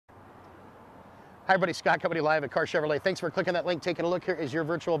Hi everybody, Scott Company live at Car Chevrolet. Thanks for clicking that link, taking a look. Here is your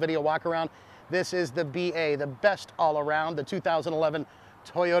virtual video walk around. This is the BA, the best all around, the 2011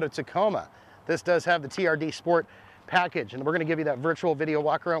 Toyota Tacoma. This does have the TRD Sport package, and we're gonna give you that virtual video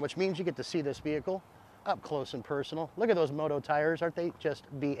walk around, which means you get to see this vehicle up close and personal. Look at those moto tires, aren't they just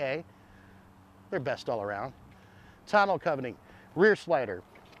BA? They're best all around. Tonneau covenant, rear slider,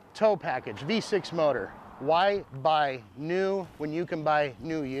 tow package, V6 motor. Why buy new when you can buy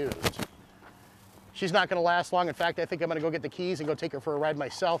new used? She's not gonna last long. In fact, I think I'm gonna go get the keys and go take her for a ride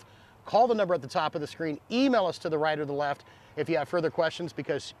myself. Call the number at the top of the screen. Email us to the right or the left if you have further questions,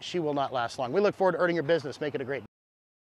 because she will not last long. We look forward to earning your business. Make it a great day.